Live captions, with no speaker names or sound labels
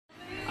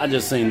I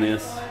just seen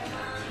this.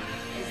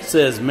 It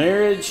says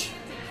marriage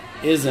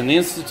is an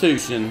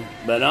institution,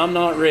 but I'm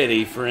not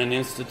ready for an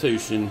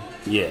institution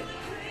yet.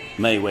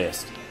 Mae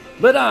West.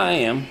 But I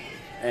am.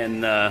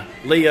 And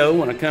Leo,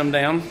 when I come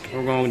down,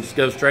 we're going to just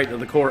go straight to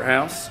the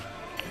courthouse.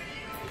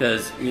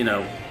 Because, you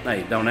know,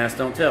 hey, don't ask,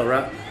 don't tell,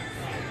 right?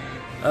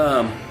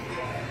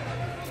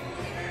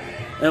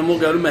 And we'll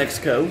go to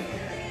Mexico.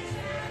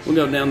 We'll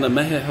go down to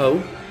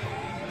Mexico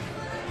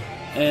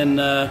and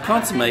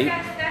consummate.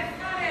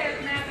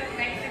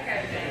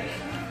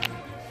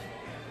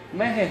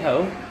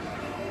 Mexico.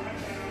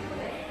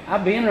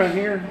 I've been right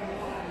here.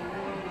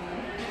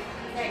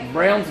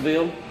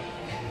 Brownsville.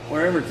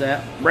 Wherever it's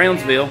at.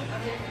 Brownsville.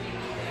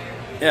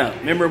 Yeah,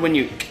 remember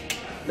when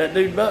that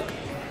dude buck?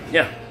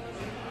 Yeah.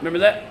 Remember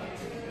that?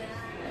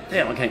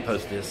 Damn, I can't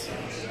post this.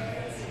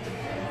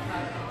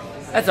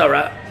 That's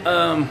alright.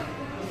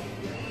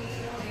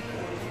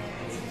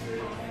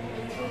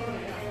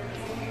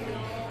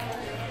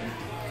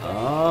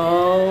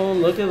 Oh,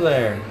 look at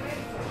there.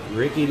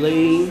 Ricky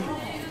Lee,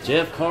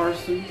 Jeff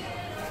Carson.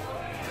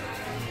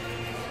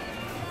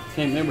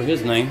 Can't remember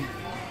his name.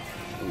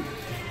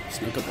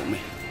 Snuck up on me.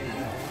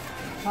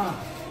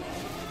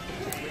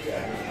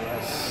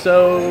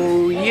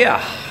 So,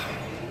 yeah.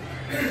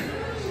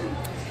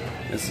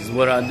 This is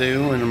what I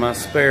do in my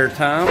spare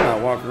time. I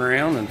walk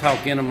around and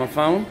talk into my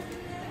phone.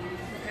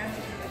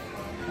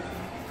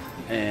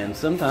 And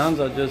sometimes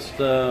I just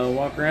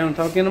walk around and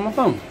talk into my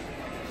phone.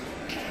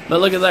 But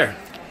look at there.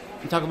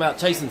 You talk about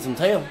chasing some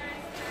tail.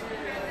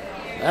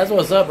 That's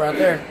what's up right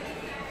there.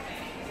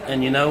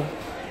 And you know,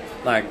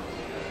 like,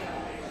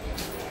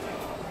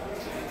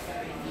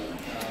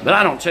 but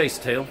I don't chase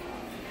tail.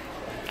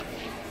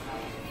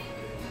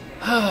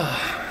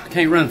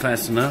 Can't run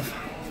fast enough.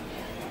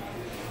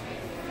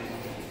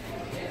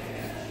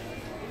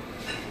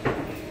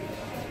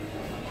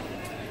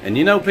 And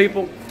you know,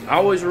 people,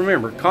 always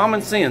remember,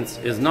 common sense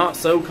is not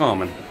so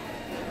common.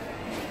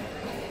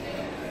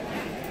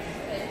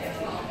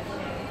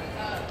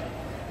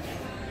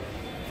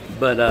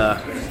 But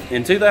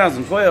in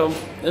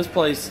 2012, this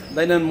place,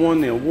 they done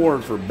won the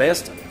award for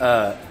best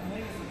appetizer.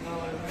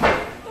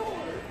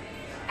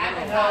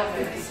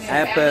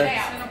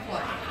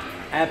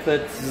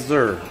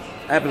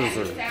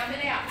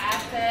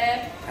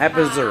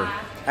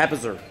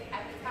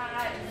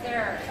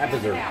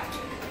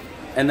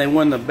 And they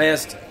won the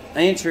best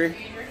entry.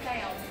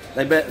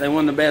 They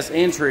won the best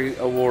entry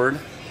award.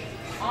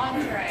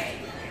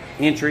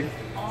 Entry.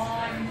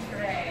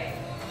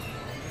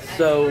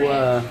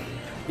 So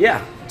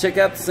yeah, check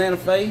out the Santa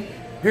Fe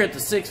here at the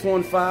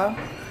 615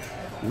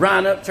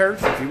 Ryan Up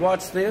Church. If you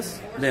watch this,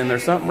 then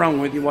there's something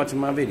wrong with you watching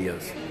my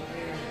videos.